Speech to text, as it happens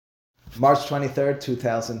March 23rd,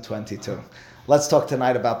 2022. Let's talk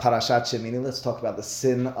tonight about Parashat Shemini. Let's talk about the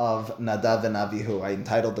sin of Nadav and Avihu. I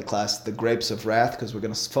entitled the class The Grapes of Wrath because we're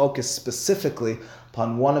going to focus specifically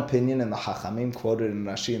upon one opinion in the Chachamim, quoted in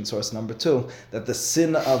Rashi in source number 2, that the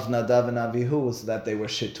sin of Nadav and Avihu was that they were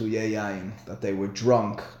shituyei yayin, that they were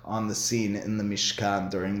drunk on the scene in the Mishkan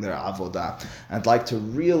during their avodah. I'd like to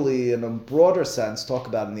really, in a broader sense, talk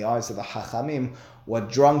about in the eyes of the Chachamim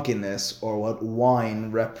what drunkenness or what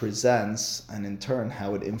wine represents, and in turn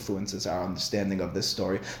how it influences our understanding of this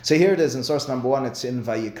story. So here it is in source number 1. It's in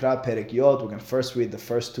Vayikra Perek Yod. We're going to first read the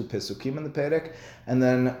first 2 Pesukim in the Perek, and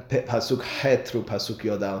then Pasuk Het through Pasuk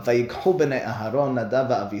Yodal. Vayikhu b'nei Aharon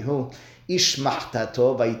Nadav v'Avihu ish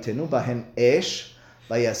mahtato vayitenu bahen esh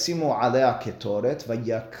vayasimu alea ketoret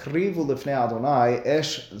vayakrivu lifnei Adonai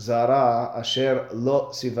esh zara asher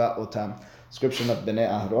lo siva otam. Description of Bnei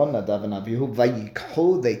Aharon, Nadav and Avihu.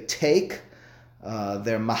 Vayikhu, they take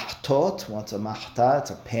their mahtot. What's a mahta? It's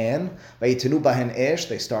a pan. Vayitenu bahen esh,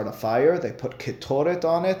 they start a fire. They put ketoret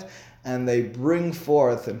on it, and they bring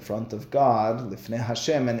forth in front of God, lifnei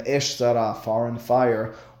Hashem, an esh zara, foreign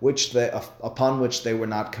fire, upon which they were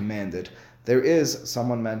not commanded. There is,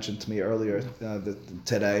 someone mentioned to me earlier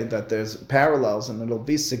today, that there's parallels, and it'll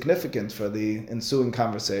be significant for the ensuing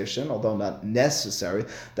conversation, although not necessary.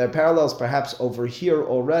 There are parallels perhaps over here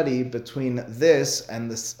already between this and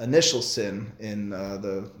this initial sin in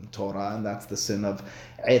the Torah, and that's the sin of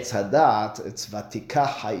Eitz Hadat. It's Vatikah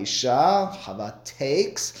Haisha, Chava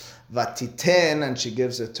takes, Vatiten, and she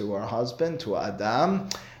gives it to her husband, to Adam.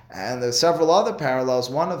 And there's several other parallels,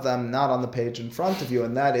 one of them not on the page in front of you,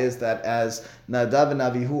 and that is that as Nadav and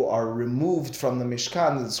Avihu are removed from the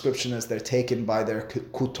Mishkan, the description is they're taken by their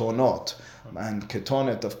kutonot. And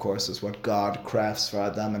ketonet, of course, is what God crafts for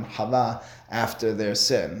Adam and Chava after their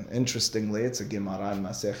sin. Interestingly, it's a Gemara in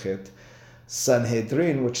Masechet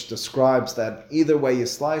Sanhedrin, which describes that either way you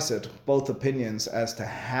slice it, both opinions as to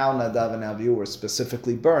how Nadav and Avihu were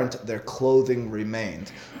specifically burnt, their clothing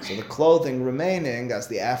remained. So the clothing remaining as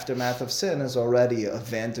the aftermath of sin is already a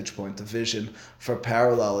vantage point, a vision for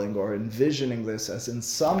paralleling or envisioning this as in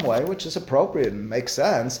some way, which is appropriate and makes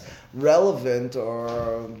sense, relevant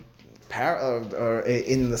or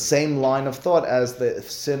in the same line of thought as the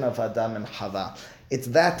sin of Adam and Chava. It's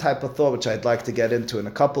that type of thought which I'd like to get into in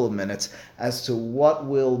a couple of minutes as to what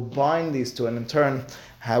will bind these two, and in turn,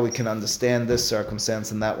 how we can understand this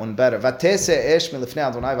circumstance and that one better. Of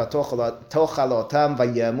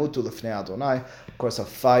course, a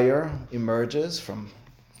fire emerges from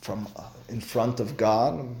in front of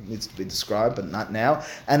God, needs to be described, but not now,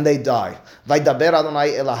 and they die. Vaydaber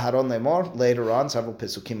Adonai el Aharon lemor, later on, several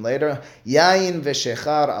pesukim later, Yain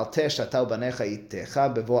v'shechar al tesh atau banecha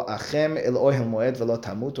yitecha bevo achem el ohel moed velo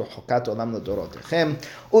tamutu chokat olam ledorotechem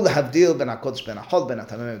ulhavdil ben hakodesh ben hachol ben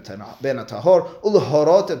hatamim ben hatahor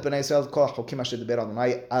ulhorot et bnei Yisrael kol hachokim asher diber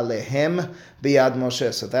Adonai alehem biyad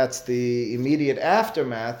Moshe. So that's the immediate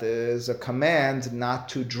aftermath, is a command not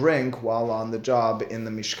to drink while on the job in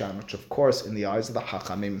the Mishkan, which of course in the eyes of the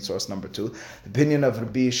Chachamim in source number 2, the opinion of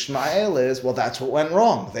Rabbi Ishmael is, well, that's what went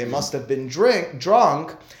wrong. They must have been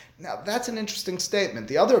drunk. Now, that's an interesting statement.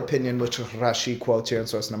 The other opinion, which Rashi quotes here in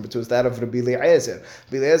source number 2, is that of Rabbi Eliezer.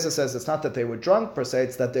 Rabbi Eliezer says it's not that they were drunk per se,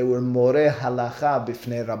 it's that they were moreh halacha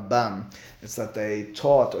bifnei rabbam. It's that they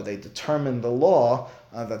taught or they determined the law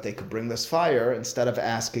that they could bring this fire instead of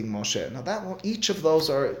asking Moshe. Now, each of those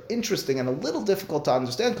are interesting and a little difficult to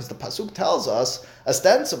understand because the pasuk tells us,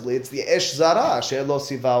 ostensibly, it's the esh zara asher lo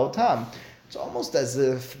siva otam. It's almost as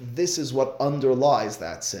if this is what underlies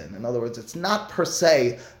that sin. In other words, it's not per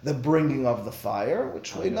se the bringing of the fire,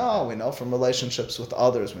 which we know from relationships with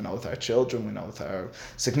others, we know with our children, we know with our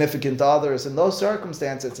significant others. In those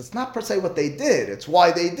circumstances, it's not per se what they did, it's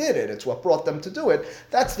why they did it, it's what brought them to do it.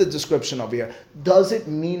 That's the description over here. Does it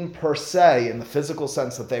mean per se, in the physical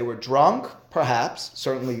sense, that they were drunk? Perhaps,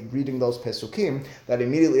 certainly reading those pesukim, that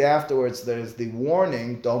immediately afterwards there's the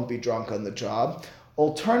warning, don't be drunk on the job.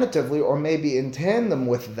 Alternatively, or maybe in tandem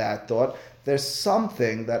with that thought, there's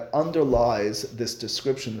something that underlies this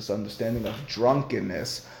description, this understanding of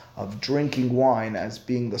drunkenness, of drinking wine as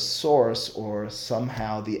being the source or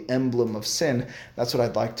somehow the emblem of sin. That's what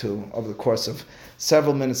I'd like to, over the course of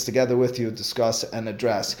several minutes together with you, discuss and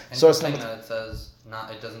address. Interesting that it says,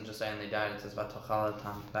 it doesn't just say and they died, it says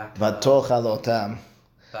Vatochalotam, back to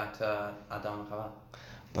Adam and Chava.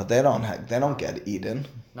 But they don't get eaten.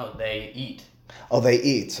 No, they eat. Oh, they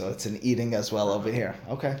eat, so it's an eating as well over here.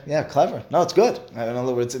 Okay, yeah, clever. No, it's good. In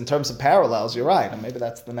other words, in terms of parallels, you're right. And maybe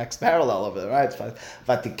that's the next parallel over there, right?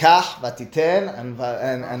 Vatikach, vatiten, and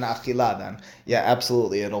achila then. Yeah,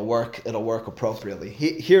 absolutely. It'll work appropriately.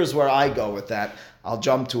 Here's where I go with that. I'll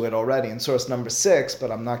jump to it already in source number 6,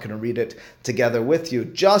 but I'm not going to read it together with you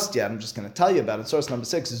just yet. I'm just going to tell you about it. Source number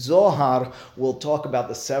 6, Zohar will talk about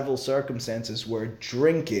the several circumstances where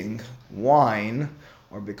drinking wine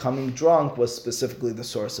or becoming drunk was specifically the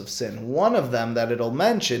source of sin. One of them that it'll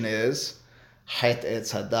mention is Het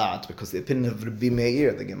Etz Hadat, because the opinion of Rabbi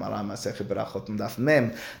Meir, the Gemara Masechet Berachot and Daf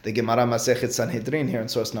Mem, the Gemara Masechet Sanhedrin here in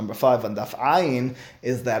source number 5 and Daf Ayin,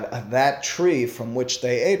 is that tree from which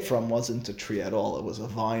they ate from wasn't a tree at all. It was a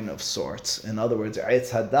vine of sorts. In other words, Etz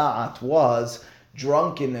Hadat was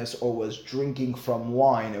drunkenness or was drinking from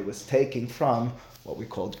wine. It was taking from what we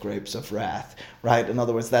called grapes of wrath, right? In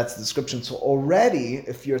other words, that's the description. So already,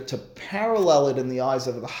 if you're to parallel it in the eyes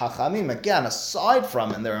of the Hachamim, again, aside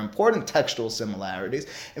from, and there are important textual similarities,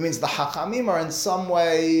 it means the Hachamim are in some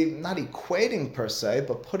way not equating per se,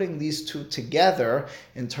 but putting these two together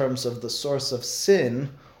in terms of the source of sin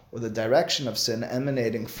or the direction of sin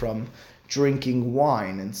emanating from drinking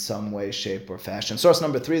wine in some way, shape, or fashion. Source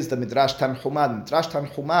number 3 is the Midrash Tanhuma. Midrash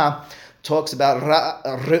Tanhuma talks about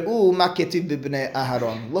Re'u Maketiv Bibnei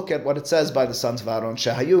Aharon. Look at what it says by the sons of Aaron.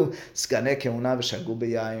 Shahayu Skane Keuna v'Shagu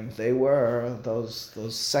b'Yayin. They were those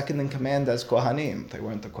second in command as Kohanim. They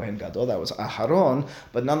weren't the Kohen Gadol. That was Aharon,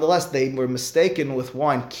 but nonetheless they were mistaken with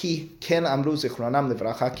wine. Ki Ken Amru Zichronam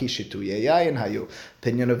Livracha Ki Shitu Yayin Hayu.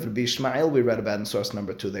 Opinion of Rabbi Ishmael we read about in source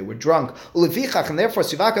number 2. They were drunk. Ulevichach, and therefore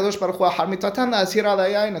Siva Kadosh Baruch Hu Ahar Mitatan Azhir Al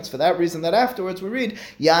Yayin. It's for that reason that afterwards we read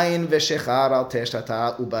Yayin v'Shechar Al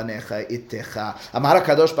Teshtata Ubanecha Ittecha. Amar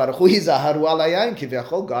Kadosh Baruch Hu Hizaharu Al Yayin.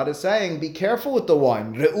 Kivyachol, God is saying, be careful with the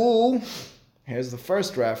wine. Re'u. Here's the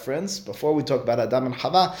first reference. Before we talk about Adam and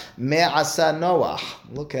Chava, Me'asa Noach.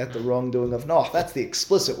 Look at the wrongdoing of Noach. That's the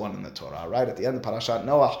explicit one in the Torah, right? At the end of Parashat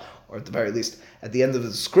Noach, or at the very least, at the end of the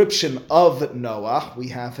description of Noach, we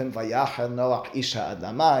have him, Vayachal Noach Isha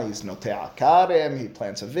Adama, he's Notea Karim, he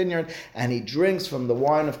plants a vineyard, and he drinks from the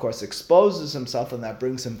wine, of course, exposes himself, and that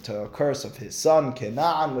brings him to a curse of his son,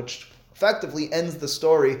 Canaan, which effectively ends the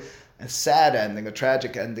story, a sad ending, a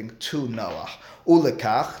tragic ending to Noah.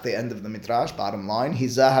 Ulekach, the end of the Midrash, bottom line,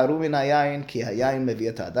 Hizaharu min hayayin ki hayayin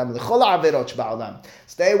mevi'et adam l'chol ha'averot sheba'olam.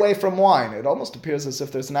 Stay away from wine. It almost appears as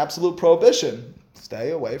if there's an absolute prohibition.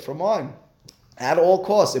 Stay away from wine. At all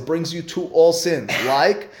costs, it brings you to all sins,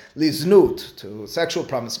 like liznut, to sexual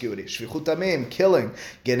promiscuity, shvichut damim, killing,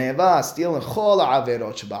 geneva, stealing, chol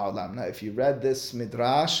ha'averot sheba'olam. Now, if you read this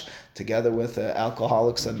Midrash together with the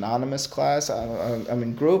Alcoholics Anonymous class,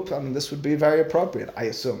 group, this would be very appropriate, I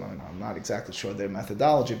assume. I'm not exactly sure their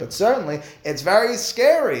methodology, but certainly it's very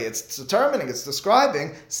scary. It's determining, it's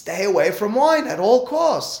describing, stay away from wine at all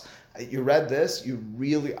costs. You read this, you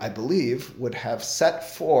really, I believe, would have set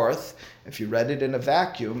forth, if you read it in a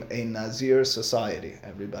vacuum, a Nazir society.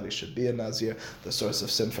 Everybody should be a Nazir. The source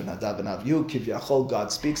of sin for Nadav and Avihu, Kivyachol,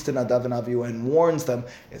 God speaks to Nadav and Avihu and warns them.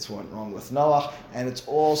 It's what went wrong with Noach, and it's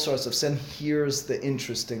all sorts of sin. Here's the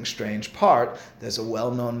interesting, strange part. There's a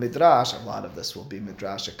well-known Midrash. A lot of this will be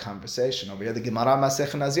Midrashic conversation. Over here, the Gemara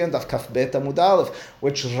Masech Nazir, Daf Kaf Bet Amud Aleph,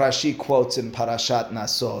 which Rashi quotes in Parashat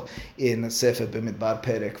Naso in Sefer B'Midbar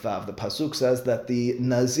Perek Vav. The Pasuk says that the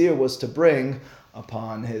Nazir was to bring,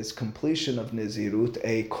 upon his completion of Nizirut,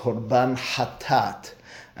 a Korban Hatat.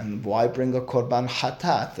 And why bring a Korban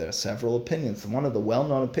Hatat? There are several opinions. One of the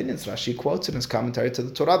well-known opinions, Rashi quotes in his commentary to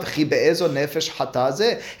the Torah, V'chi be'ezo nefesh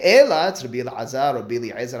hatazeh, ela, it's Rabbi Elazar, Rabbi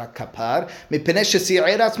Eliezer HaKapar, mipnei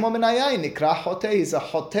shesi'er atzmo min hayayin, nikra hoteh. He's a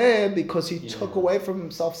hoteh because he took away from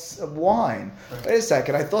himself wine. Right. Wait a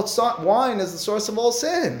second, I thought wine is the source of all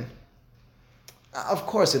sin. Of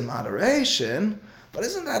course, in moderation. But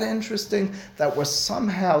isn't that interesting that we're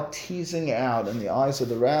somehow teasing out, in the eyes of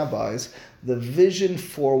the rabbis, the vision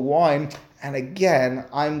for wine? And again,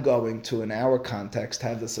 I'm going to, in our context,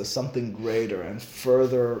 have this as something greater and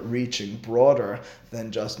further reaching, broader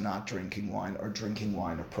than just not drinking wine or drinking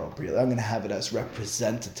wine appropriately. I'm going to have it as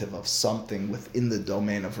representative of something within the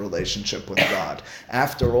domain of relationship with God.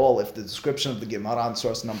 After all, if the description of the Gemara on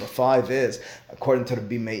source number 5 is, according to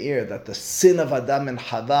Rabbi Meir, that the sin of Adam and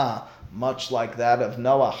Chava, much like that of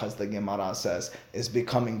Noach, as the Gemara says, is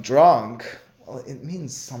becoming drunk, well, it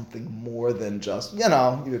means something more than just,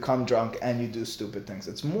 you become drunk and you do stupid things.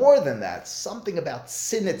 It's more than that. Something about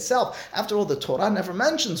sin itself. After all, the Torah never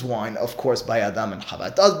mentions wine, of course, by Adam and Chava.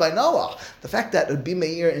 It does by Noach. The fact that Rabbi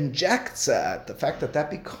Meir injects that, the fact that that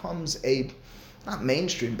becomes a not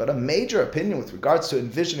mainstream, but a major opinion with regards to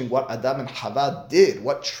envisioning what Adam and Hava did,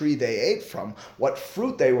 what tree they ate from, what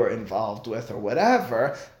fruit they were involved with, or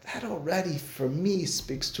whatever, that already, for me,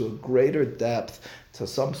 speaks to a greater depth, to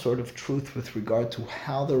some sort of truth with regard to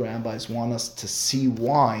how the rabbis want us to see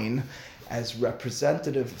wine as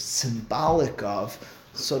representative, symbolic of,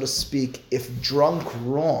 so to speak, if drunk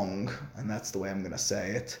wrong, and that's the way I'm going to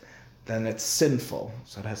say it, then it's sinful.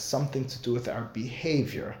 So it has something to do with our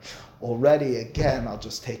behavior. Already, again, I'll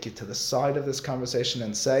just take you to the side of this conversation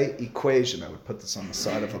and say equation. I would put this on the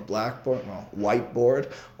side of a blackboard,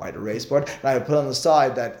 whiteboard, white erase board, and I would put on the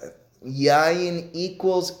side that Yain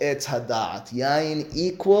equals etz hadat. Yain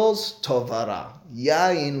equals tovara.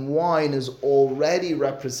 Yain, wine, is already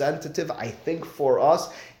representative, I think, for us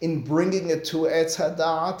in bringing it to etz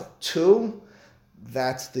hadat, to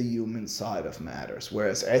that's the human side of matters.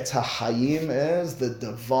 Whereas etz ha'chayim is the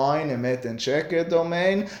divine emet and sheker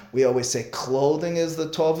domain. We always say clothing is the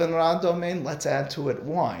tov and ra domain. Let's add to it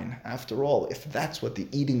wine. After all, if that's what the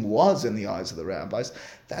eating was in the eyes of the rabbis,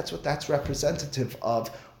 that's what that's representative of,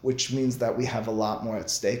 which means that we have a lot more at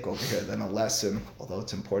stake over here than a lesson, although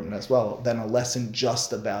it's important as well, than a lesson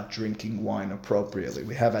just about drinking wine appropriately.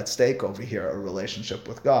 We have at stake over here a relationship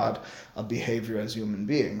with God, a behavior as human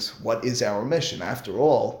beings. What is our mission? After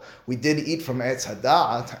all, we did eat from Etz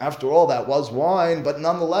Hadat. After all, that was wine, but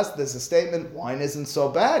nonetheless, there's a statement, wine isn't so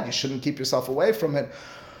bad. You shouldn't keep yourself away from it.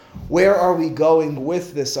 Where are we going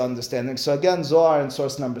with this understanding? So again, Zohar in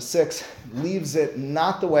source number 6 leaves it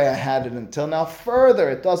not the way I had it until now. Further,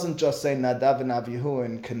 it doesn't just say Nadav and Avihu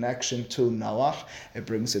in connection to Noach. It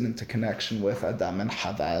brings it into connection with Adam and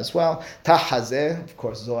Hava as well. Tahazeh, of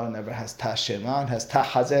course, Zohar never has Tashema. It has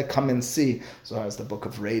Tahazeh, come and see. Zohar is the book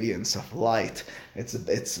of radiance, of light. It's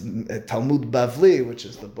Talmud Bavli, which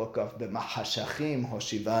is the book of the Mahashachim,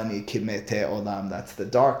 Hoshivani Kimete Olam. That's the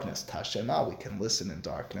darkness. Tashema, we can listen in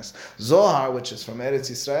darkness. Zohar, which is from Eretz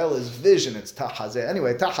Yisrael, is vision. It's Tahazeh.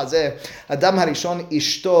 Anyway, Tahazeh, Adam Harishon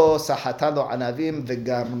Ishto Sahata lo Anavim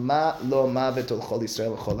Vegarma lo Mavet ol Chol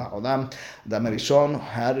Yisrael Chol HaOlam. Adam Harishon,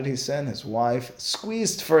 how did he sin? His wife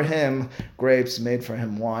squeezed for him grapes, made for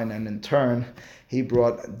him wine, and in turn, they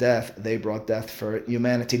brought death for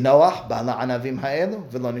humanity. Noah, Bala Anavim Ha'elu,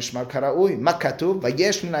 V'lo Nishmar Karaui, Ma Katuv,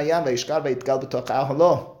 Vayesh Min Hayam, Vayishkar, Vayitgal B'toch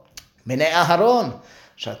Aholo, Bnei Aharon,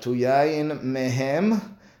 Shatu Yain Mehem,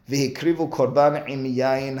 V'hikrivu Korban Im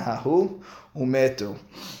Yain Hahu, Umetu.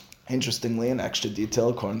 Interestingly, an extra detail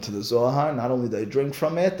according to the Zohar, not only do they drink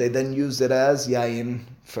from it, they then use it as yayin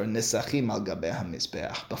for nisachim al gabeh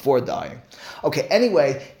hamizbeach, before dying. Okay,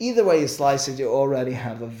 anyway, either way you slice it, you already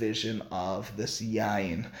have a vision of this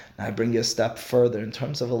yayin. Now I bring you a step further in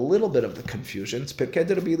terms of a little bit of the confusion. It's Pirkei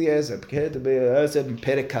de Rabbi Eliezer, Pirkei de Rabbi Eliezer, and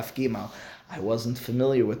Perek Kaf Gimal. I wasn't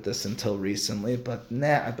familiar with this until recently, but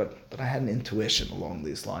I had an intuition along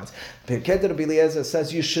these lines. Pirkei de Rabbi Eliezer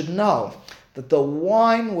says you should know that the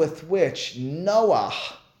wine with which Noah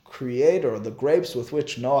created, or the grapes with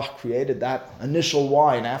which Noah created that initial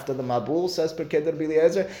wine after the Mabul, says Pirkei de Rabbi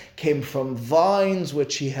Eliezer, came from vines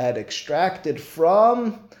which he had extracted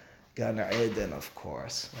from Gan Eden, of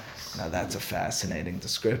course. Yes. Now that's a fascinating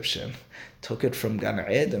description. Took it from Gan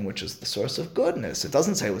Eden, which is the source of goodness. It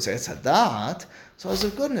doesn't say it was Etz Hadat, source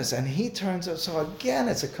of goodness. And he turns out, so again,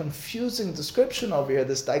 it's a confusing description over here,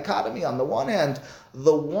 this dichotomy. On the one hand,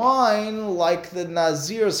 the wine, like the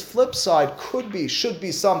Nazir's flip side, should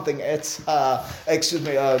be something Gan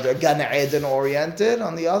Eden oriented.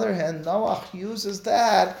 On the other hand, Noah uses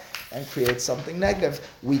that and creates something negative.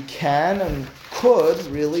 We can and could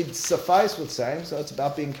really suffice with saying, so it's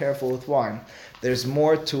about being careful with wine. There's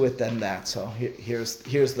more to it than that. So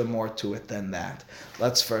here's the more to it than that.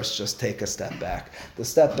 Let's first just take a step back. The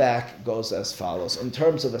step back goes as follows. In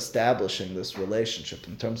terms of establishing this relationship,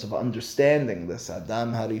 in terms of understanding this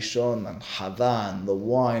Adam Harishon and Hava and the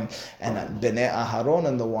wine, and Bnei Aharon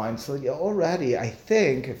and the wine, so already, I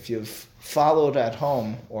think, if you've followed at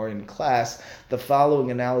home or in class, the following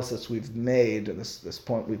analysis we've made, this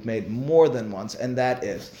point we've made more than once, and that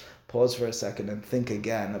is, pause for a second and think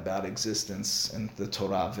again about existence and the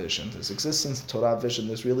Torah vision. There's existence, Torah vision.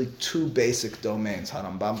 There's really two basic domains.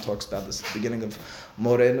 Harambam talks about this at the beginning of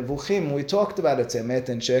Moreh Nevuchim. We talked about it. It's Emet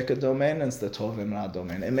and Sheker domain, and it's the Tov and Ra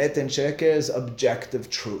domain. Emet and Sheker is objective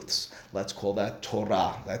truths. Let's call that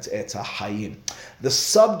Torah. That's Etz HaChaim. The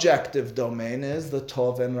subjective domain is the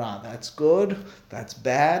Tov and Ra. That's good, that's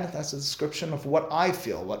bad. That's a description of what I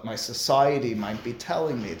feel, what my society might be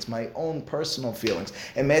telling me. It's my own personal feelings.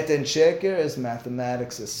 Emet and and sheker is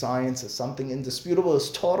mathematics, is science, is something indisputable,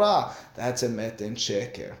 is Torah. That's emet and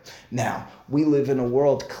sheker. Now, we live in a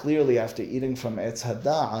world, clearly after eating from Etz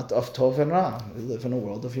Hadat, of Tov and Ra. We live in a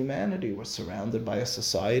world of humanity. We're surrounded by a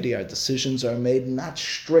society. Our decisions are made not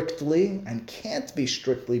strictly and can't be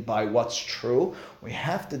strictly by what's true. We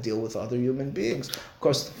have to deal with other human beings. Of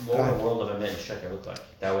course, what would the world of emet and sheker look like?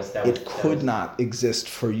 It could not exist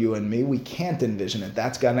for you and me. We can't envision it.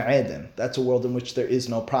 That's Gan Eden. That's a world in which there is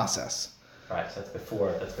no process. Right, so that's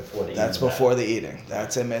before the eating. That's before the eating.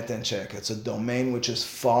 That's emet and sheker. It's a domain which is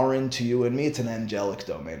foreign to you and me. It's an angelic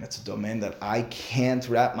domain. It's a domain that I can't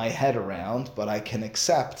wrap my head around, but I can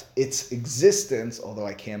accept its existence, although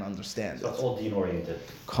I can't understand it. So it's all deen oriented.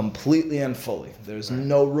 Completely and fully. There's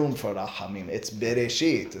no room for rachamim. It's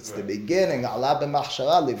bereshit. It's the beginning. Allah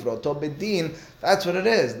b'machshava livroto b'din. That's what it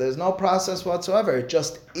is. There's no process whatsoever. It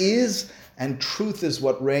just is, and truth is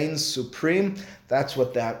what reigns supreme. That's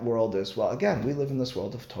what that world is. Well, again, we live in this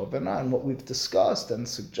world of Tov and Ra, and what we've discussed and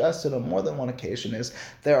suggested on more than one occasion is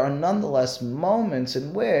there are nonetheless moments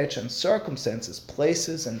in which, and circumstances,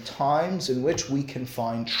 places, and times in which we can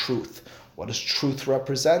find truth. What does truth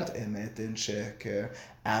represent? Emet and sheker,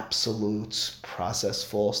 absolutes, process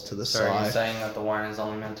falls to the So side. are you saying that the warren is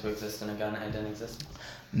only meant to exist in a Gan Eden existence?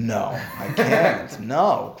 No, I can't.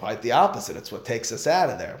 No, quite the opposite. It's what takes us out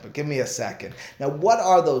of there. But give me a second. Now, what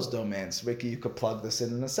are those domains? Ricky, you could plug this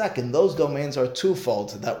in a second. Those domains are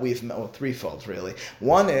twofold that we've met, or threefold, really.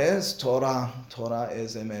 One is Torah. Torah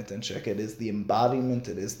is emet and sheker. It is the embodiment.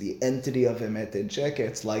 It is the entity of emet and sheker.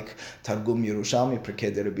 It's like Targum Yerushalmi,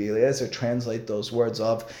 Pirkei de Rabbi Eliezer, translate those words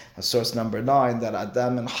of source number 9, that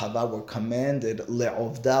Adam and Chava were commanded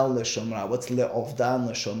le'ovda le'shomra. What's le'ovda and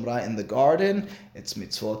le'shomra in the garden? It's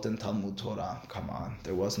mitzvot and Talmud Torah. Come on,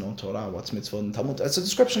 there was no Torah. What's mitzvot and Talmud? It's a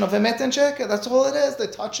description of emet and sheker. That's all it is. They're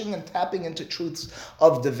touching and tapping into truths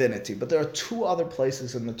of divinity. But there are two other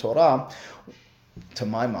places in the Torah, to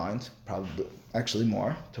my mind, probably actually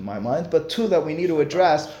more to my mind, but two that we need to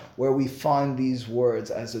address, where we find these words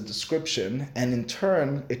as a description, and in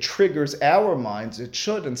turn it triggers our minds, it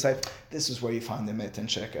should, and say, this is where you find the emet and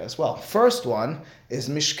sheker as well. First one is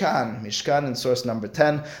Mishkan. Mishkan in source number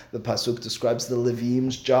 10, the Pasuk describes the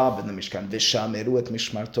Levim's job in the Mishkan. Vishameru et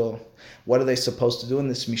mishmarto. What are they supposed to do in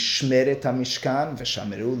this Mishmeret HaMishkan?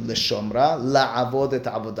 Vishameru l'shomra la'avod et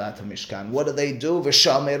avodat HaMishkan. What do they do?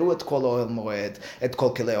 Vishameru et kol ohel moed, et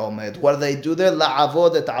kol kelei omed. What do they do there?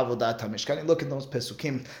 La'avod et avodat HaMishkan. You look at those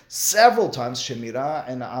Pesukim several times, Shemira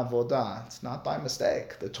and Avodah. It's not by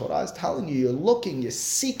mistake. The Torah is telling you, you're looking, you're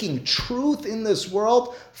seeking truth in this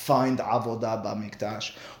world, find Avodah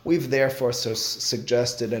b'Mikdash. We've therefore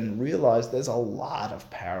suggested and realized there's a lot of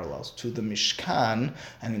parallels to the Mishkan,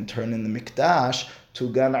 and in turn in the Mikdash, to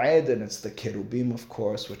Gan Eden. It's the Kerubim, of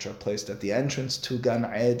course, which are placed at the entrance to Gan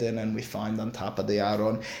Eden, and we find on top of the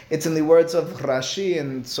Aron. It's in the words of Rashi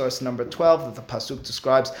in source number 12 that the Pasuk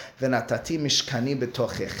describes, V'natati mishkani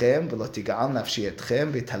betochechem, v'lo tiga'al nafshi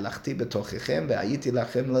etchem, v'talachti betochechem, v'ayiti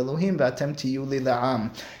lachem le'elohim, v'atem tiyu li la'am.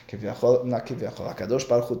 HaKadosh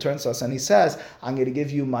Baruch Hu turns to us and he says, I'm going to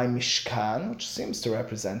give you my Mishkan, which seems to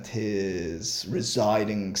represent his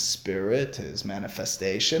residing spirit, his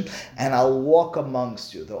manifestation, and I'll walk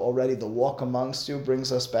amongst you. Already the walk amongst you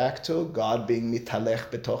brings us back to God being mitalech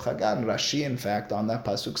betoch hagan. Rashi, in fact, on that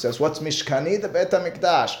pasuk says, what's Mishkani? The Bet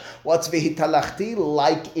HaMikdash. What's Vihitalachti?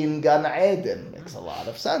 Like in Gan Eden. Makes a lot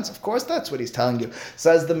of sense. Of course, that's what he's telling you.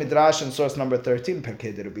 Says the Midrash in source number 13,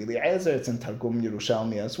 Pirkei de Rabbi Eliezer. It's in Targum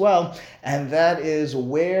Yerushalmi as well. And that is,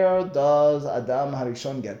 where does Adam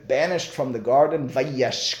Harishon get banished from the garden?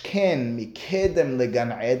 Vayashken, mikedem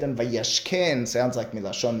legan Eden. Vayashken sounds like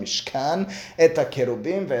milashon mishkan. Et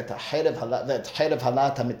hakerubim ve'et hacherev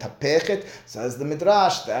halat hamitapechet. Says the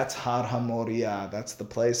Midrash, that's Har HaMoriah. That's the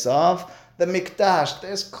place of the Mikdash.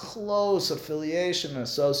 There's close affiliation and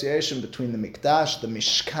association between the Mikdash, the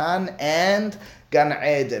Mishkan, and Gan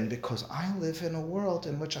Eden, because I live in a world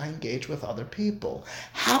in which I engage with other people.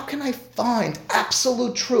 How can I find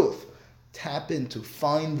absolute truth? Tap into,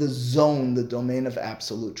 find the zone, the domain of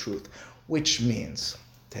absolute truth, which means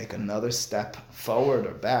take another step forward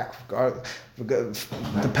or back,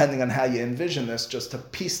 depending on how you envision this, just to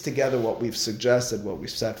piece together what we've suggested, what we've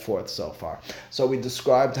set forth so far. So we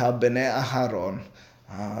described how Bnei Aharon,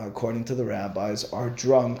 according to the rabbis, are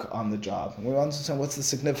drunk on the job. And we want to understand what's the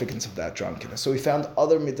significance of that drunkenness. So we found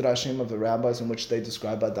other midrashim of the rabbis in which they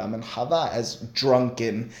describe Adam and Chava as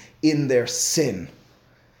drunken in their sin.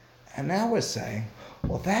 And now we're saying,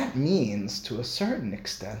 Well, that means, to a certain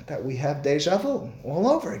extent, that we have deja vu all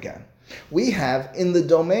over again. We have, in the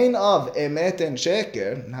domain of emet and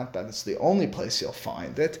sheker, not that it's the only place you'll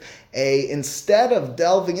find it, instead of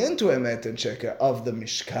delving into emet and sheker of the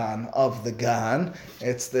Mishkan, of the Gan,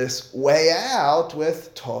 it's this way out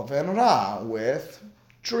with tov and ra, with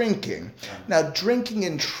drinking. Now, drinking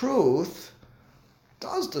in truth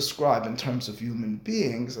does describe, in terms of human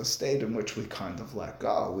beings, a state in which we kind of let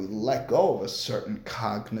go. We let go of a certain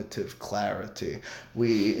cognitive clarity.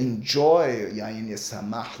 We enjoy yayin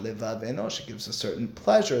yesamach levav enosh. It gives a certain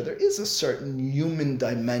pleasure. There is a certain human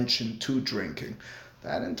dimension to drinking.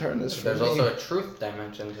 That, in turn, is for There's me. also a truth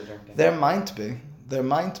dimension to drinking. There might be. There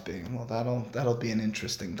might be. Well, that'll be an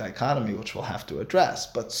interesting dichotomy which we'll have to address.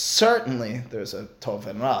 But certainly there's a tov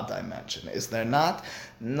and ra dimension. Is there not?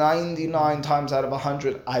 99 times out of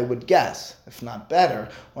 100, I would guess, if not better,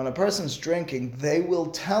 when a person's drinking, they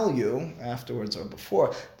will tell you, afterwards or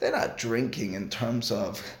before, they're not drinking in terms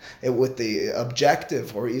of it with the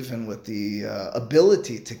objective or even with the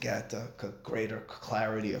ability to get a greater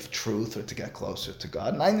clarity of truth or to get closer to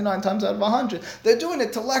God. 99 times out of 100, they're doing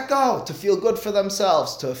it to let go, to feel good for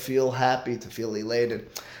themselves, to feel happy, to feel elated.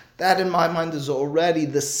 That, in my mind, is already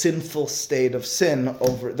the sinful state of sin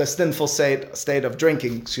over the sinful state of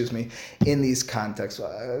drinking. In these contexts,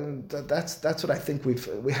 that's what I think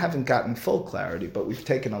we haven't gotten full clarity, but we've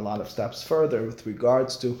taken a lot of steps further with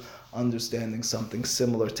regards to understanding something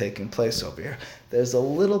similar taking place over here. There's a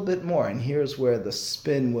little bit more, and here's where the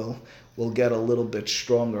spin will get a little bit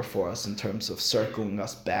stronger for us in terms of circling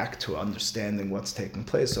us back to understanding what's taking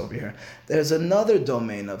place over here. There's another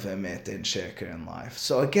domain of emet and sheker in life.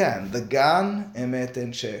 So again, the Gan, emet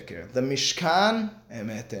and sheker. The Mishkan,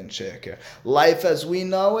 emet and sheker. Life as we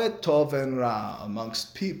know it, tov and ra,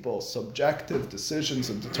 amongst people, subjective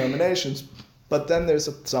decisions and determinations. But then there's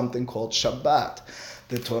something called Shabbat.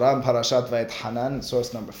 The Torah in Parashat Vayetchanan, in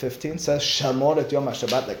source number 15, says, Shamor et yom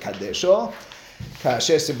HaShabbat lekadesho,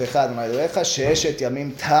 כאשר סיבך אדוני אלוהיך ששת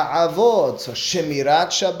ימים תעבוד. So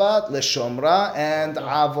שמירת שבת לשומרה and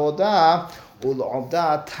עבודה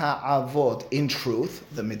ולעובדה ta'avod. In truth,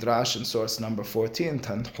 the Midrash in source number 14,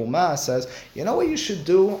 Tanhuma, says, you know what you should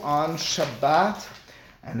do on Shabbat?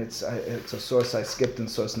 And it's a source I skipped in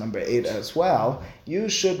source number 8 as well. You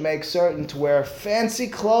should make certain to wear fancy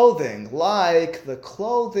clothing, like the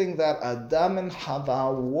clothing that Adam and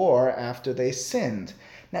Hava wore after they sinned.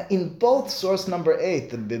 Now, in both source number 8,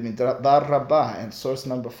 the Bimidbar Rabbah, and source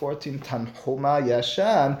number 14, Tanhuma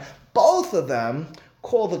Yashan, both of them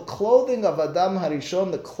call the clothing of Adam Harishon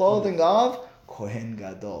the clothing of Kohen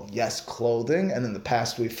Gadol. Yes, clothing, and in the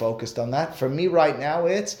past we focused on that. For me right now,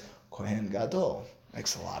 it's Kohen Gadol.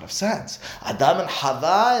 Makes a lot of sense. Adam and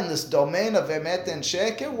Hava in this domain of Emet and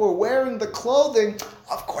Sheker were wearing the clothing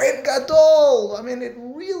of Kohen Gadol. I mean, it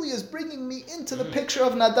really is bringing me into the picture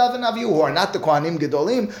of Nadav and Avihu, who are not the Kohanim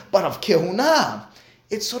Gedolim, but of Kehuna.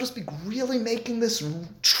 It's, so to speak, really making this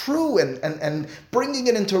true and bringing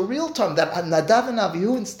it into real time, that Nadav and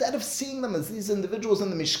Avihu, instead of seeing them as these individuals in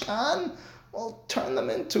the Mishkan, well, turn them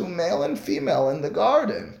into male and female in the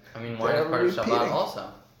garden. I mean, why not part of Shabbat also?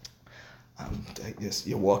 Yes,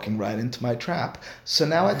 you're walking right into my trap. So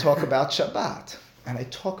now I talk about Shabbat, and I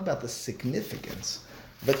talk about the significance,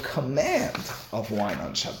 the command of wine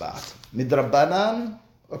on Shabbat. Midrabanan,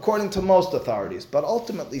 according to most authorities, but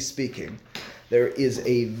ultimately speaking, there is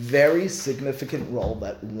a very significant role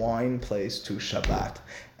that wine plays to Shabbat,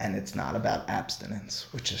 and it's not about abstinence,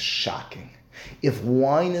 which is shocking. If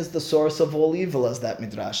wine is the source of all evil, as that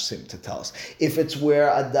Midrash seemed to tell us, if it's where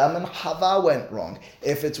Adam and Hava went wrong,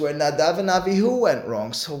 if it's where Nadav and Avihu went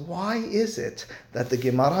wrong, so why is it that the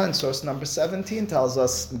Gemara in source number 17 tells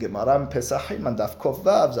us, Gemara in Pesachim and Daf Kov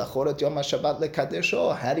Vav, Zachor et Yom HaShabbat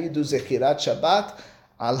lekadesho, how do you do Zechirat Shabbat?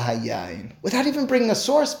 Al hayayin, without even bringing a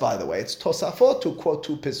source, by the way. It's Tosafot to quote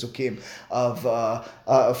two Pesukim of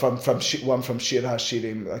one from Shir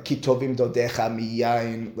HaShirim, Kitovim dodecha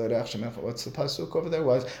miyayin l'reach shemecha. What's the pasuk over there?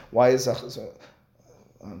 Why is there's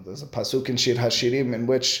a pasuk in Shir HaShirim in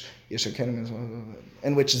which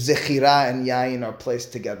Zechira and Yayin are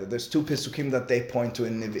placed together. There's two Pesukim that they point to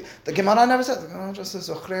in Nivi. The Gemara never says, it just says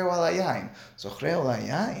Zochreu al hayayin. Zochreu al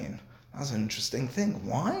hayayin. That's an interesting thing.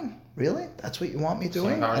 Wine? Really? That's what you want me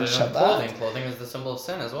doing? On Shabbat? clothing. Clothing is the symbol of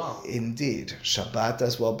sin as well. Indeed. Shabbat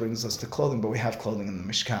as well brings us to clothing, but we have clothing in the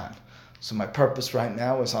Mishkan. So my purpose right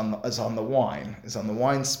now is on the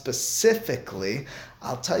wine specifically.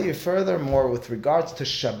 I'll tell you furthermore with regards to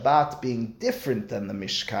Shabbat being different than the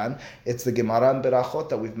Mishkan. It's the Gemara and Berachot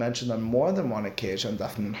that we've mentioned on more than one occasion.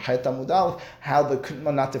 Daf Nun Chet Amud Aleph, how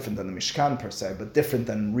not different than the Mishkan per se, but different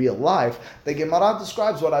than real life. The Gemara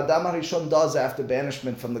describes what Adam HaRishon does after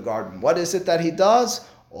banishment from the garden. What is it that he does?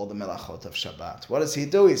 All the melachot of Shabbat. What does he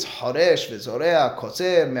do? He's horesh, v'zorea,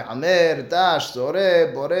 koser, me'amer, dash,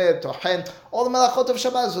 zoreh, boreh, tochen. All the melachot of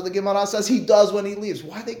Shabbat. So the Gemara says he does when he leaves.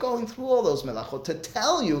 Why are they going through all those melachot? To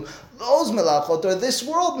tell you, those melachot are this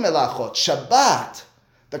world melachot. Shabbat.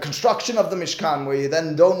 The construction of the Mishkan, where you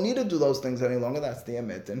then don't need to do those things any longer, that's the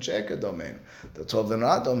Emet and Sheker domain. The Tov and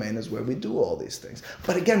Ra domain is where we do all these things.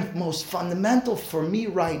 But again, most fundamental for me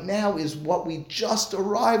right now is what we just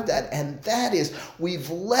arrived at, and that is we've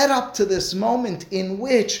led up to this moment in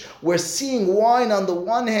which we're seeing wine on the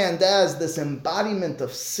one hand as this embodiment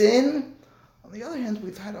of sin. On the other hand,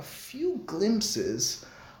 we've had a few glimpses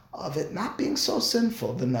of it not being so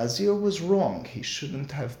sinful. The Nazir was wrong. He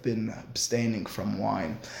shouldn't have been abstaining from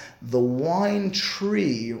wine. The wine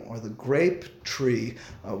tree, or the grape tree,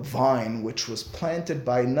 vine, which was planted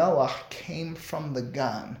by Noah, came from the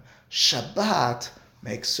Gan. Shabbat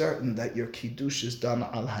makes certain that your kiddush is done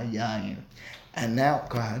al hayayin. And now,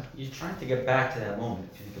 go ahead. You're trying to get back to that moment,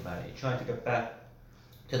 if you think about it. You're trying to get back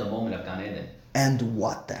to the moment of Gan Eden. And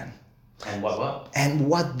what then? And what? And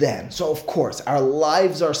what then? So, of course, our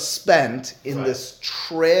lives are spent in this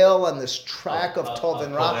trail and this track of Tov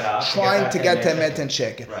and Ra, trying to get to Emet and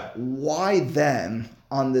Sheker. Right. Why then,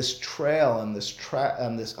 on this trail and this track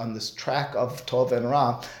of Tov and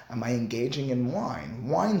Ra, am I engaging in wine?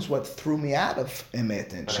 Wine's what threw me out of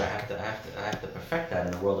Emet and Sheker. But I have to perfect that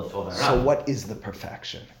in the world of Tov and Ra. So what is the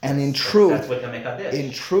perfection? And in truth, that's what the Mekadesh.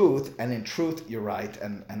 in truth, you're right.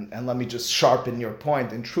 And let me just sharpen your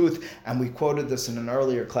point. In truth, and we quoted this in an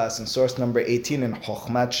earlier class in source number 18 in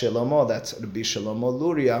Chochmat Shelomo, that's Rabbi Shlomo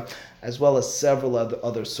Luria, as well as several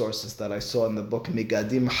other sources that I saw in the book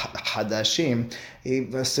Migadim Hadashim. He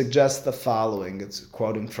suggests the following. It's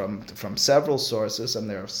quoting from several sources, and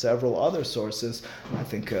there are several other sources. I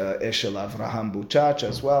think Eshel Avraham Buchach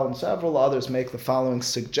as well, and several others make the following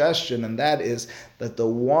suggestion, and that is that the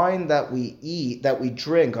wine that we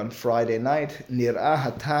drink on Friday night, Nir'ah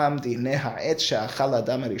hatam dineh ha'et she'achal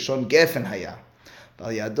adam harishon gefen haya. So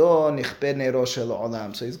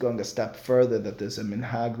he's going a step further, that there's a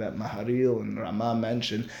minhag that Maharil and Rama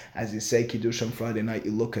mentioned. As you say Kiddush on Friday night,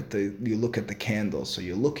 you look at the candles. So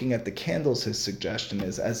you're looking at the candles, his suggestion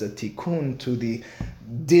is, as a tikkun to the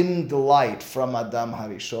dimmed light from Adam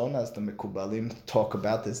Harishon, as the Mekubalim talk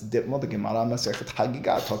about this the Gemara Masechet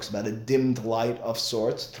Hagigah talks about a dimmed light of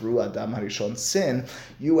sorts through Adam Harishon's sin.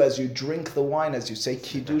 As you drink the wine, as you say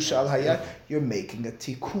Kiddush al Hayat, you're making a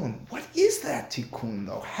tikkun. What is that tikkun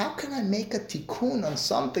though? How can I make a tikkun on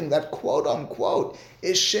something that quote unquote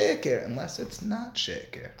is sheker, unless it's not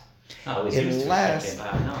sheker?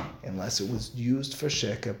 Unless it was used for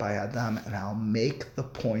sheker by Adam. And I'll make the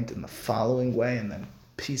point in the following way, and then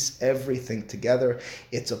piece everything together.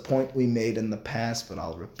 It's a point we made in the past, but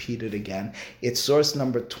I'll repeat it again. Its source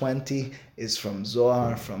number 20 is from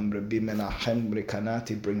Zohar, from Rabbi Menachem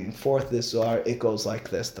Brikanati, bringing forth this Zohar. It goes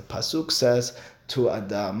like this. The Pasuk says to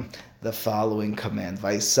Adam the following command: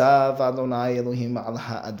 Vaisav Adonai Elohim al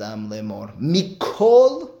ha'adam lemor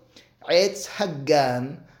mikol etz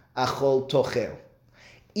hagan achol tochel.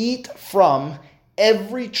 Eat from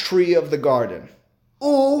every tree of the garden.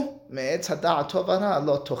 Now,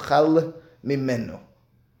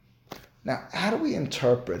 how do we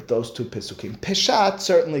interpret those two pisukim? Peshat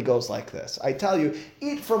certainly goes like this. I tell you,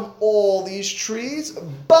 eat from all these trees,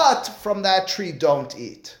 but from that tree don't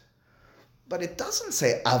eat. But it doesn't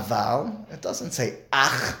say aval, it doesn't say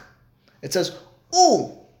ach. It says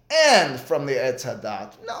and from the Etz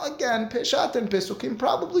Hadat. Now again, Peshat and Pisukim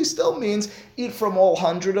probably still means eat from all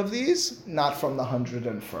 100 of these, not from the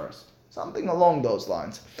 101st. Something along those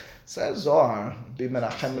lines. Says Zohar,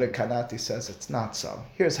 Bimenachem Rekanati says it's not so.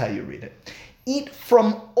 Here's how you read it. Eat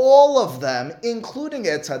from all of them, including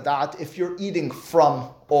Etz Hadat, if you're eating from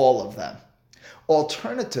all of them.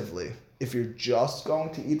 Alternatively, if you're just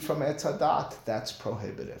going to eat from Etz Hadat, that's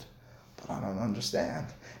prohibited. But I don't understand.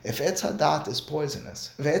 If Etz Hadat is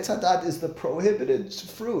poisonous, if Etz Hadat is the prohibited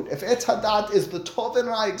fruit, if Etz Hadat is the Tov and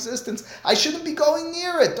Ra existence, I shouldn't be going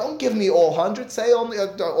near it. Don't give me all 100, say only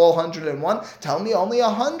all 101. Tell me only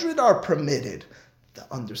 100 are permitted.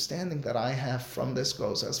 The understanding that I have from this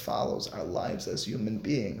goes as follows. Our lives as human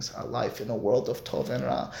beings, our life in a world of Tov and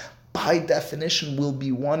Ra, by definition will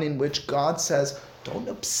be one in which God says, don't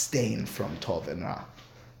abstain from Tov and Ra.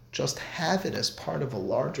 Just have it as part of a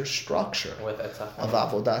larger structure With Etz of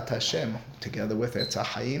Avodat Hashem, together with Etz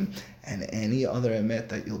HaChaim and any other emet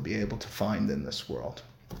that you'll be able to find in this world.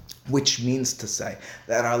 Which means to say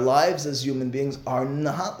that our lives as human beings are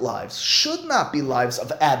not lives, should not be lives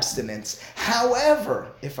of abstinence.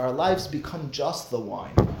 However, if our lives become just the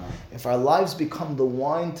wine, if our lives become the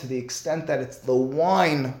wine to the extent that it's the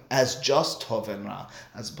wine as just Tov and Ra,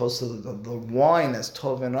 as opposed to the wine as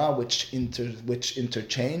Tov and Ra, which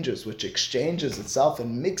interchanges, which exchanges itself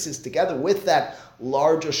and mixes together with that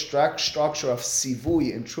larger structure of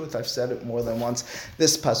sivui. In truth, I've said it more than once,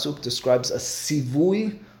 this pasuk describes a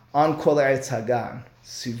sivui on kol Eitz Hagan,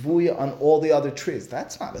 sivui on all the other trees.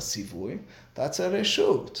 That's not a sivui, that's a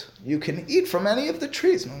reshut. You can eat from any of the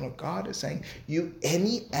trees. No, God is saying,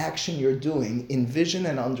 any action you're doing, envision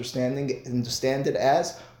and understand it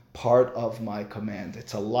as part of my command.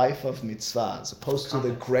 It's a life of mitzvah, as opposed to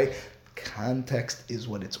the great context is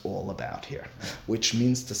what it's all about here, which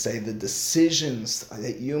means to say the decisions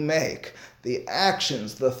that you make, the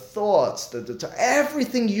actions, the thoughts,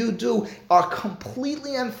 everything you do are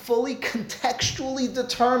completely and fully contextually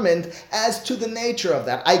determined as to the nature of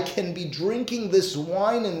that. I can be drinking this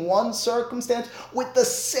wine in one circumstance with the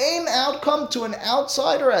same outcome to an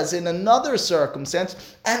outsider as in another circumstance,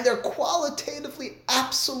 and they're qualitatively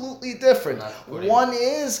absolutely different. One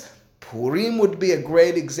is Purim would be a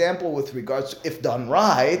great example with regards to, if done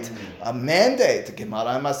right, a mandate.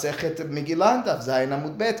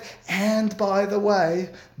 And by the way,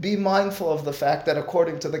 be mindful of the fact that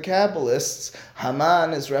according to the Kabbalists,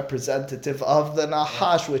 Haman is representative of the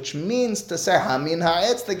Nahash, which means to say, Hamin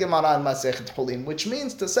ha'etz the Gemara in Masechet Chullin, which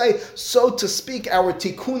means to say, so to speak, our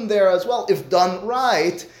tikkun there as well, if done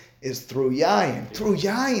right, is through yayin. Through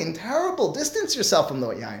yayin, terrible. Distance yourself from the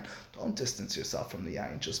yayin. Don't distance yourself from the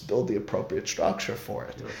yayin. Just build the appropriate structure for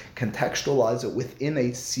it. Contextualize it within a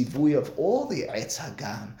sivui of all the Eitz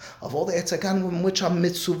Hagan, in which are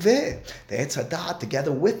mitzuveh. The Eitz Hadat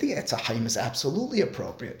together with the Eitz HaChaim is absolutely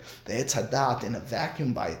appropriate. The Eitz Hadat in a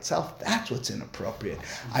vacuum by itself, that's what's inappropriate.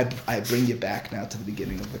 I bring you back now to the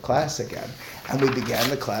beginning of the class again. And we began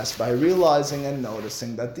the class by realizing and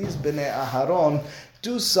noticing that these Bnei Aharon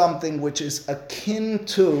do something which is akin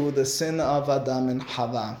to the sin of Adam and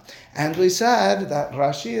Hava. And we said that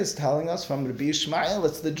Rashi is telling us from Rabbi Ishmael,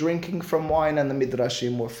 it's the drinking from wine, and the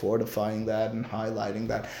Midrashim were fortifying that and highlighting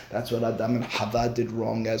that. That's what Adam and Hava did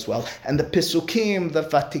wrong as well. And the Pisukim, the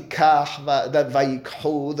Vatikach, the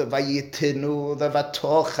Vayikhu, the Vayitinu, the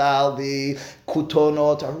Vatochal, the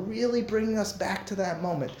Kutonot, are really bringing us back to that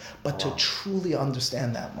moment. But to truly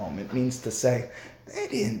understand that moment means to say, they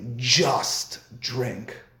didn't just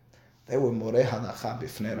drink. They were moreh halacha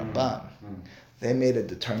b'fnei Rabban. They made a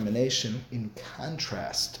determination in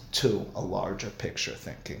contrast to a larger picture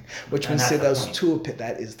thinking, which means say those two.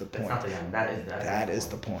 That is the point. That is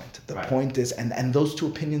the point. The point is, and those two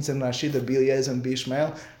opinions in Rashi, the Bilyez and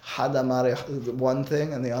Bishmael, Hadamare, one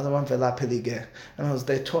thing, and the other one Vela Pelige. And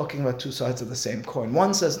they're talking about two sides of the same coin.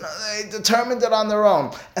 One says no, they determined it on their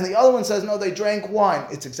own, and the other one says no, they drank wine.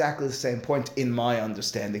 It's exactly the same point in my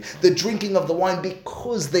understanding. The drinking of the wine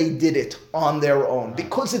because they did it on their own,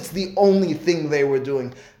 because it's the only thing they were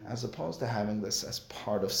doing, as opposed to having this as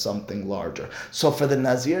part of something larger. So for the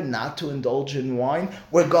Nazir not to indulge in wine,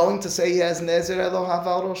 we're going to say he has Nezer Elo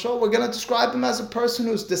Haval Rosho. We're going to describe him as a person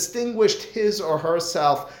who's distinguished his or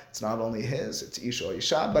herself. It's not only his, it's Ish or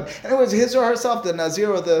Isha, but anyways, his or herself, the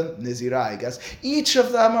Nazir or the Nizira, I guess. Each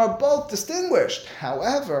of them are both distinguished.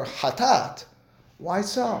 However, Hatat, why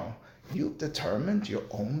so? You've determined you're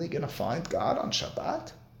only going to find God on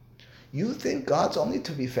Shabbat? You think God's only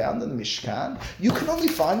to be found in the Mishkan? You can only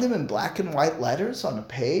find him in black and white letters on a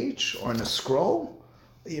page or in a scroll?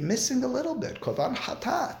 You're missing a little bit. Kovan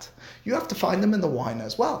Hatat. You have to find him in the wine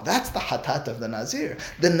as well. That's the Hatat of the Nazir.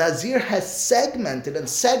 The Nazir has segmented and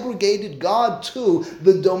segregated God to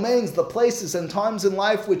the domains, the places and times in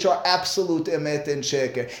life which are absolute emet and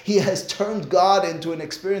sheker. He has turned God into an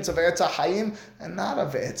experience of Eitz HaChaim and not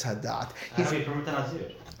of Eitz Hadat. How do we permit the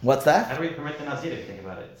Nazir? What's that? How do we permit the Nazir to think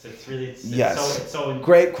about it? Yes.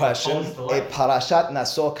 Great question. A Parashat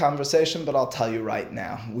Naso conversation, but I'll tell you right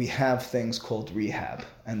now. We have things called rehab,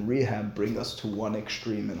 and rehab bring us to one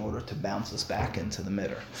extreme in order to bounce us back into the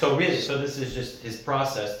middle. So this is just his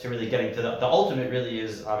process to really getting to the ultimate. Really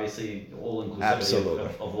is obviously all inclusive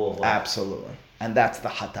of all of life. Absolutely. And that's the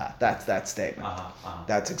Hatat. That's that statement.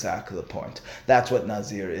 That's exactly the point. That's what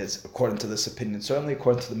Nazir is, according to this opinion, certainly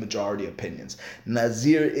according to the majority opinions.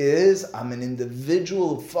 Nazir is, I'm an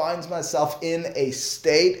individual who finds myself in a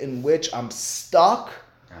state in which I'm stuck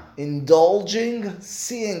indulging,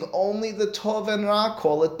 seeing only the Tov and Ra,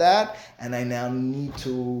 call it that, and I now need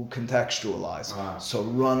to contextualize. So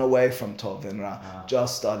run away from Tov and Ra.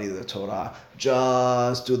 Just study the Torah.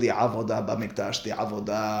 Just do the Avodah Bamikdash, the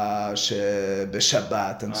Avodah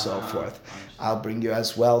B'Shabbat, and so forth. I'll bring you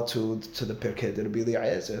as well to the Pirkei de Rabbi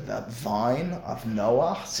Eliezer, that vine of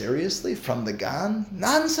Noah. Seriously, from the Gan?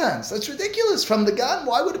 Nonsense. That's ridiculous. From the Gan?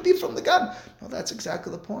 Why would it be from the Gan? No, that's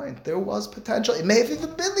exactly the point. There was potential. It may have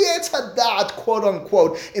even been the Eitz Hadat, quote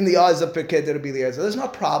unquote, in the eyes of Pirkei de Rabbi Eliezer. There's no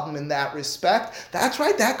problem in that respect. That's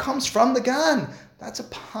right. That comes from the Gan. That's a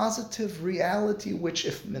positive reality which,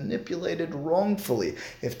 if manipulated wrongfully,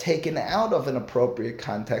 if taken out of an appropriate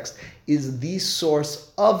context, is the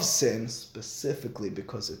source of sin, specifically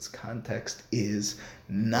because its context is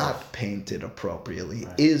not painted appropriately,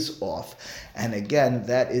 is off. And again,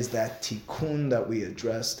 that is that tikkun that we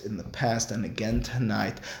addressed in the past, and again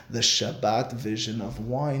tonight, the Shabbat vision of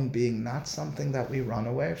wine being not something that we run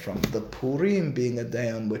away from, the Purim being a day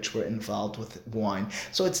on which we're involved with wine.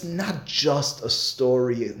 So it's not just a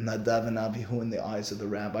story, Nadav and Avihu in the eyes of the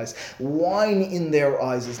rabbis. Wine in their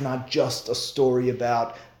eyes is not just a story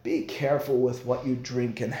about be careful with what you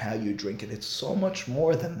drink and how you drink it. It's so much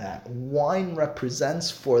more than that. Wine represents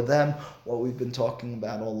for them what we've been talking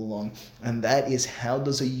about all along, and that is, how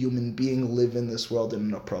does a human being live in this world in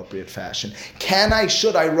an appropriate fashion?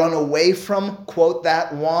 Should I run away from, quote,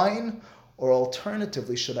 that wine? Or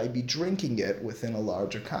alternatively, should I be drinking it within a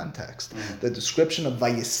larger context? The description of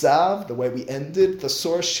Vayisav, the way we ended the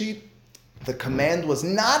source sheet, the command was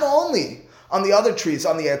not only on the other trees,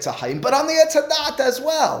 on the Eitz HaChaim, but on the Eitz HaDaat as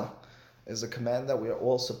well, is a command that we are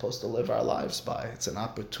all supposed to live our lives by. It's an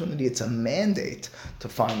opportunity, it's a mandate to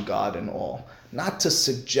find God in all. Not to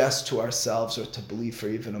suggest to ourselves or to believe for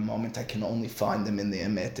even a moment I can only find them in the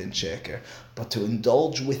Emet and Sheker, but to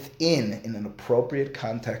indulge within, in an appropriate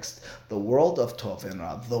context, the world of Tov and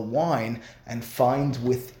Ra, the wine, and find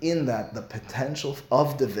within that the potential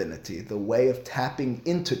of divinity, the way of tapping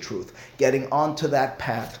into truth, getting onto that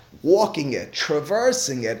path, walking it,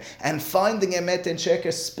 traversing it, and finding Emet and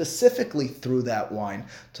Sheker specifically through that wine,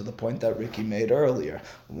 to the point that Ricky made earlier.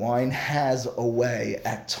 Wine has a way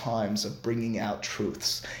at times of bringing out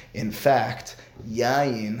truths. In fact,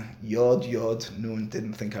 Yain, Yod Yod Nun,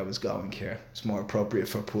 didn't think I was going here. It's more appropriate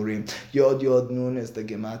for Purim. Yod Yod Nun is the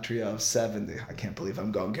gematria of 70. I can't believe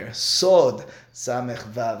I'm going here. Sod, Samech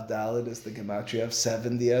Vav Dalet is the gematria of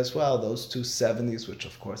 70 as well. Those two 70s, which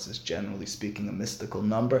of course is generally speaking a mystical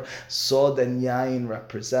number. Sod and Yain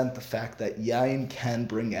represent the fact that Yain can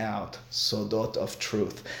bring out Sodot of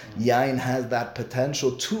truth. Yain has that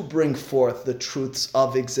potential to bring forth the truths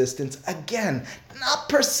of existence. Again, not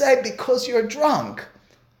per se because you're drunk.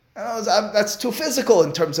 That's too physical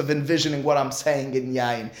in terms of envisioning what I'm saying in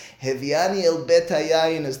Yain. Heviani el bet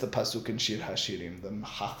Yain is the pasuk in Shir Hashirim. The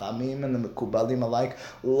Chachamim and the Mekubalim alike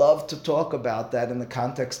love to talk about that in the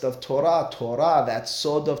context of Torah. Torah, that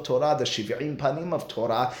sod of Torah, the Shiv'im Panim of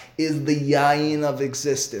Torah, is the Yain of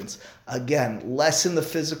existence. Again, less in the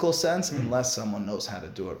physical sense, unless someone knows how to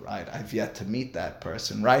do it right. I've yet to meet that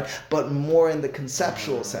person, right? But more in the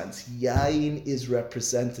conceptual sense. Yain is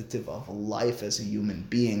representative of life as a human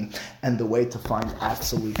being and the way to find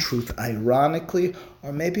absolute truth. Ironically,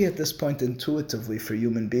 or maybe at this point intuitively for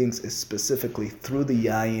human beings, is specifically through the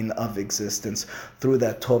Yain of existence, through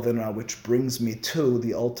that Tov and Ra, which brings me to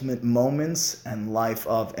the ultimate moments and life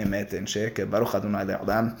of Emet and Sheker. Baruch Adonai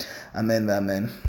Le'olam. Amen v'amen.